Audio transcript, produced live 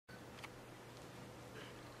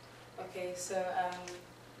Okay, so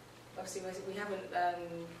obviously we haven't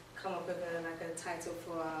come up with a title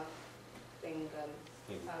for our thing,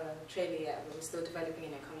 our trailer yet, but we're still developing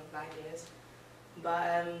it, coming up with ideas.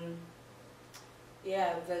 But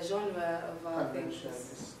yeah, the genre of our thing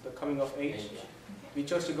is the coming of age. Yeah. We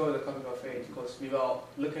chose to go with the coming of age because we were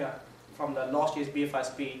looking at, from the last year's BFI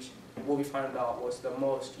speech, what we found out was the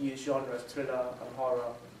most used genres, thriller and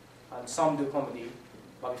horror, and some do comedy,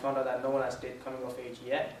 but we found out that no one has did coming of age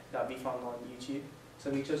yet, that we found on YouTube.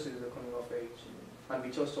 So we chose to do the coming of age, and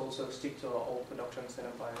we chose to also stick to our old productions and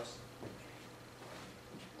empires.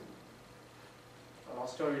 And our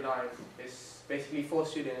storyline is basically 4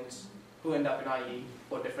 students who end up in IE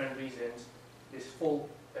for different reasons. It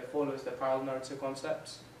follows the parallel narrative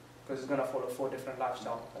concepts, because it's going to follow 4 different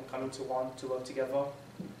lifestyles and coming to one to work together.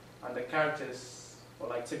 And the characters are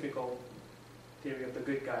like typical theory of the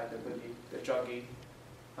good guy, the bully, the druggie,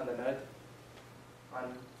 and the nerd.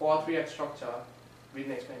 And for our 3-act structure, we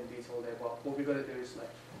didn't explain in detail there, but what we're going to do is, like,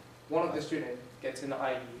 one of the students gets in the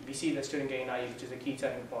IE, we see the student getting IE, which is a key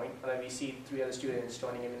turning point, and then we see 3 other students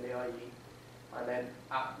joining him in the IE. And then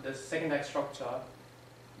at the 2nd act structure,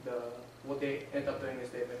 what they end up doing is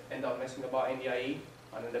they end up messing about in the IE,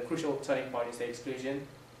 and then the crucial turning point is the exclusion.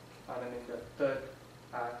 And then in the 3rd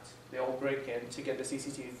act, they all break in to get the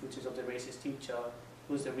CCTV footage of the racist teacher,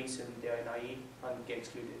 who's the reason they're in IE, and get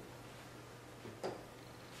excluded.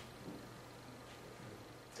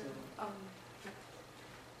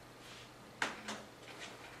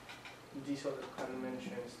 These are the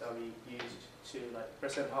conventions that we used to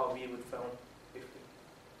present how we would film.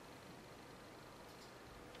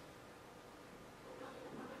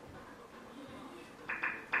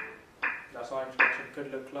 That's how introduction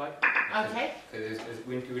could look like. Okay. Because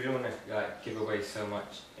we didn't want to give away so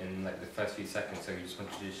much in the first few seconds, so we just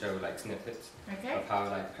wanted to show snippets of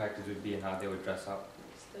how characters would be and how they would dress up.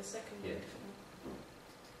 It's the 2nd one.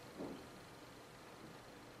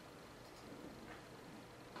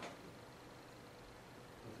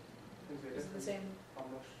 Is it the same?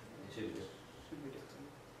 It should be different.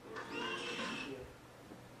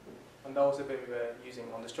 And that was a bit we were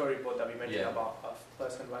using on the storyboard that we mentioned about a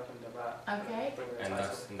person writing the rap. Okay.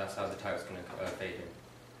 And that's how the title's going to fade in.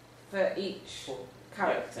 For each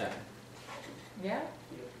character? Yeah.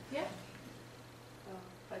 Yeah?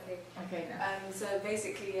 Oh, okay. Okay. So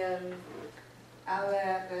basically,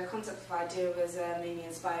 the concept of idea was mainly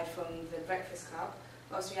inspired from the Breakfast Club.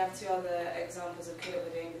 Also, we have 2 other examples of Killer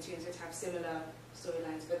we're doing between which have similar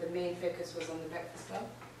storylines, but the main focus was on the Breakfast Club.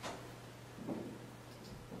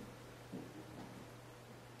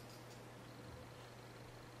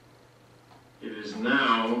 It is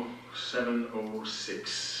now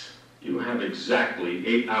 7:06. You have exactly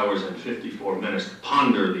 8 hours and 54 minutes to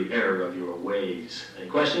ponder the error of your ways. Any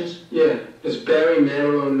questions? Yeah. Does Barry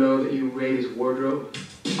Manilow know that you raid his wardrobe?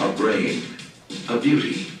 A brain, a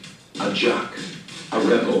beauty, a jock, a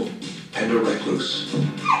rebel, and a recluse.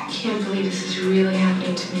 I can't believe this is really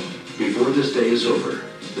happening to me. Before this day is over,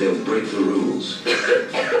 they'll break the rules.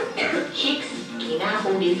 Chicks cannot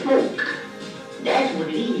hold his smoke. That's what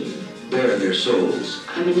it is. Bare their souls.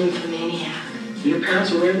 I'm an infomaniac. Do your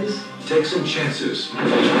parents aware of this? Take some chances.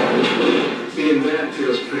 Being mad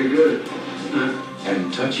feels pretty good.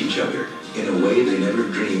 And touch each other in a way they never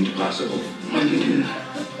dreamed possible. Why'd you do that?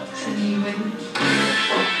 So you wouldn't.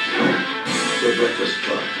 The Breakfast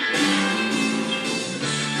Club.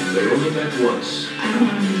 They only met once. I don't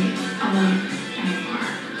want to be alone anymore.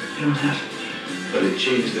 You don't have to. But it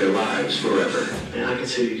changed their lives forever. And I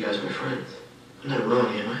consider you guys my friends. I'm not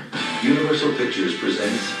wrong, am I? Universal Pictures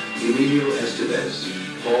presents Emilio Estevez,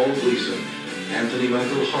 Paul Gleason, Anthony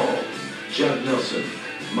Michael Hall, Judd Nelson,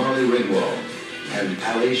 Molly Ringwald, and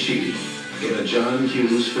Ali Sheedy in a John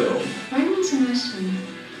Hughes film. Why do you want so much to me?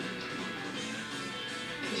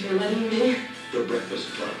 Because you're letting me. The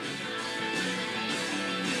Breakfast Club.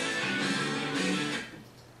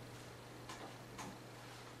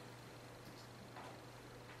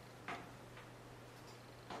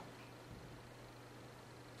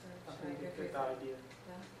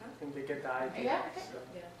 I think they get the idea. Yeah, okay.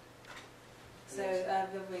 So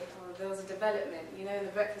there was a development, you know, in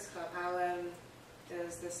the Breakfast Club, how there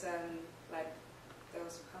was this, there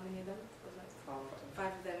was how many of them? There was 5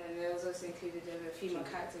 of them, and there was also included female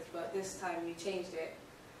characters, but this time we changed it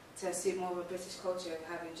to suit more of a British culture of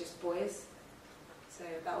having just boys. So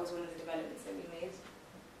that was one of the developments that we made.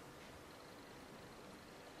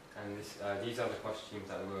 And these are the costumes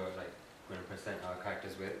that we were going to present our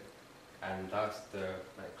characters with, and that's the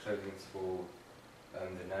clothing for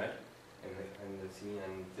the nerd in the scene,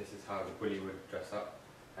 and this is how the bully would dress up,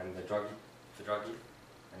 and the druggie,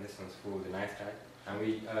 and this one's for the nice guy. And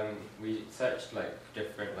we searched like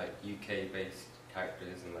different like UK-based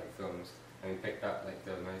characters and like films, and we picked up like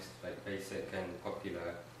the most like basic and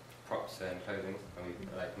popular props and clothing, and we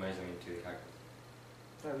like merged them into the characters.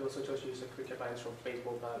 And we also chose to use the cricket lines from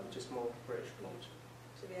Baseball Bat, which is more British films.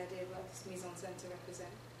 So the idea of like this mise en scène to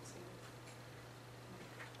represent.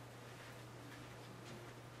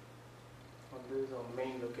 And this is our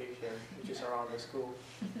main location, which is around the school.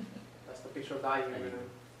 That's the picture of the IU room,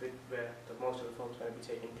 where most of the film's going to be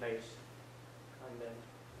taking place. And then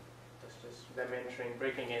that's just them entering,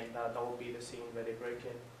 breaking in. That will be the scene where they break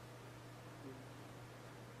in.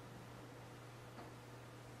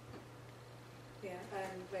 Yeah,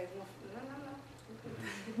 wait, no.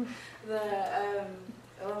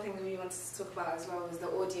 The one thing that we wanted to talk about as well was the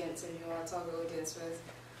audience and who our target audience was.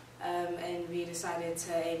 And we decided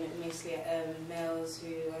to aim it mostly at males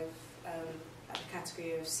who have at the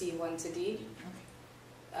category of C1 to D.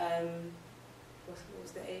 What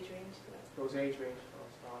was the age range for that? It was age range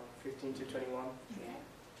of 15 to 21. Yeah.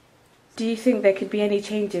 Do you think there could be any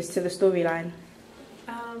changes to the storyline?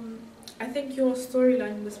 I think your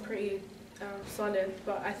storyline was pretty solid,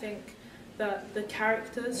 but I think that the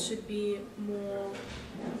characters should be more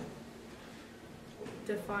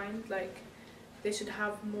defined. Like, they should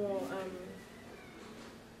have more,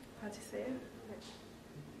 how do you say it?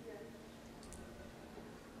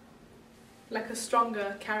 Like a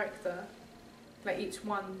stronger character. Like each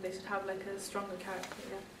one, they should have like a stronger character,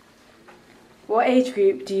 yeah. What age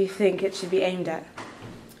group do you think it should be aimed at?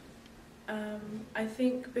 I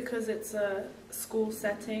think because it's a school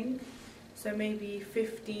setting, so maybe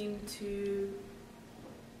 15 to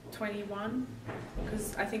 21,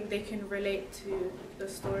 because I think they can relate to the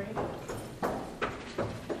story.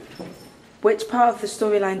 Which part of the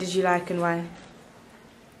storyline did you like and why?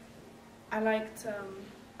 I liked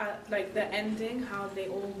like the ending, how they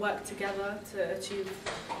all work together to achieve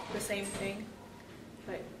the same thing.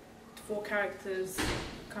 Like 4 characters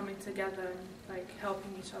coming together and like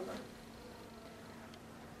helping each other.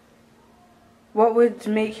 What would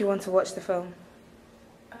make you want to watch the film?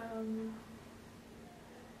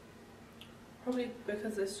 Probably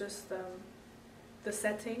because it's just the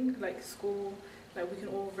setting, like school, like we can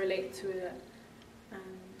all relate to it, and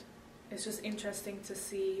it's just interesting to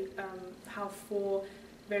see how 4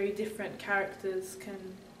 very different characters can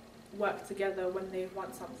work together when they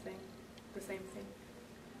want something, the same thing.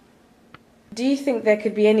 Do you think there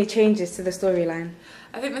could be any changes to the storyline?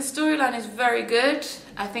 I think the storyline is very good.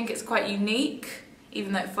 I think it's quite unique,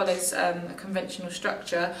 even though it follows a conventional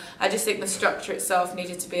structure. I just think the structure itself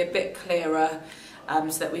needed to be a bit clearer,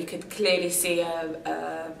 so that we could clearly see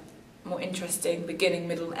a more interesting beginning,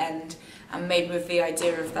 middle, end, and maybe with the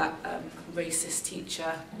idea of that racist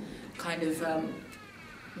teacher kind of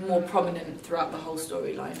more prominent throughout the whole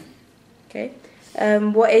storyline. Okay.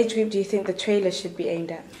 What age group do you think the trailer should be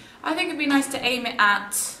aimed at? I think it'd be nice to aim it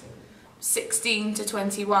at 16 to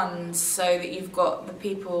 21, so that you've got the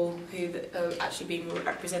people who are actually being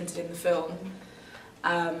represented in the film,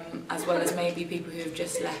 as well as maybe people who have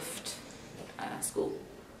just left school.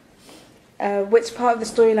 Which part of the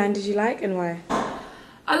storyline did you like and why?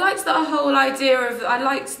 I liked the whole idea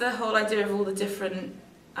of all the different,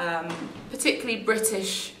 particularly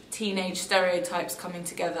British teenage stereotypes coming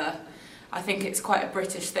together. I think it's quite a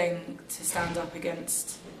British thing to stand up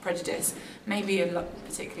against prejudice, maybe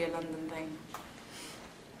particularly a London thing.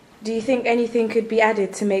 Do you think anything could be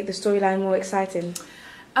added to make the storyline more exciting?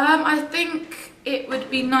 I think it would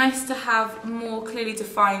be nice to have more clearly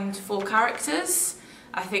defined 4 characters.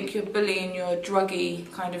 I think your bully and your druggie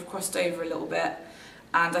kind of crossed over a little bit,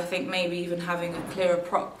 and I think maybe even having a clearer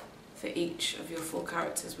prop for each of your 4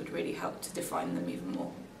 characters would really help to define them even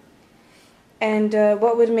more. And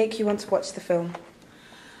what would make you want to watch the film?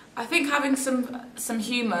 I think having some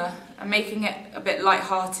humour and making it a bit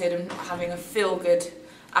light-hearted and having a feel-good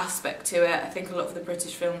aspect to it. I think a lot of the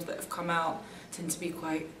British films that have come out tend to be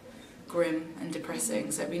quite grim and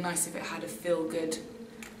depressing, so it'd be nice if it had a feel-good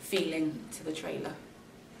feeling to the trailer.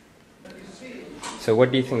 So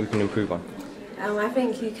what do you think we can improve on? I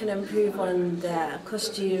think you can improve on the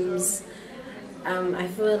costumes. I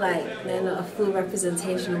feel like they're not a full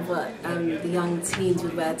representation of what the young teens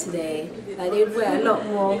would wear today. Like, they would wear a lot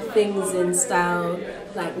more things in style,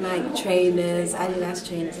 like Nike trainers, Adidas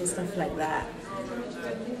trainers and stuff like that.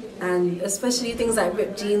 And especially things like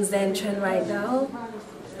ripped jeans, they're in trend right now.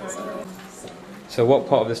 So what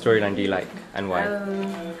part of the storyline do you like and why?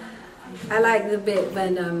 I like the bit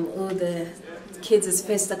when all the kids are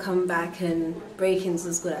supposed to come back and break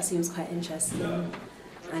into school. That seems quite interesting.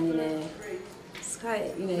 And you know, it's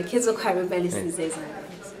quite, kids are quite rebellious these days, aren't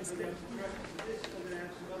they? So it's good.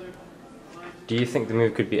 Do you think the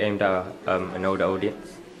movie could be aimed at an older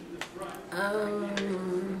audience? No.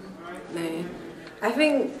 I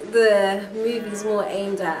think the movie's more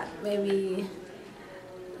aimed at maybe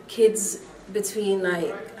kids between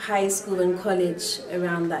like high school and college,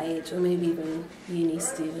 around that age, or maybe even uni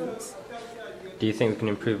students. Do you think we can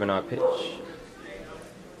improve on our pitch?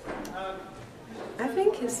 I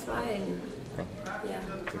think it's fine. Okay. Yeah.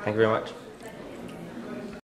 Thank you very much.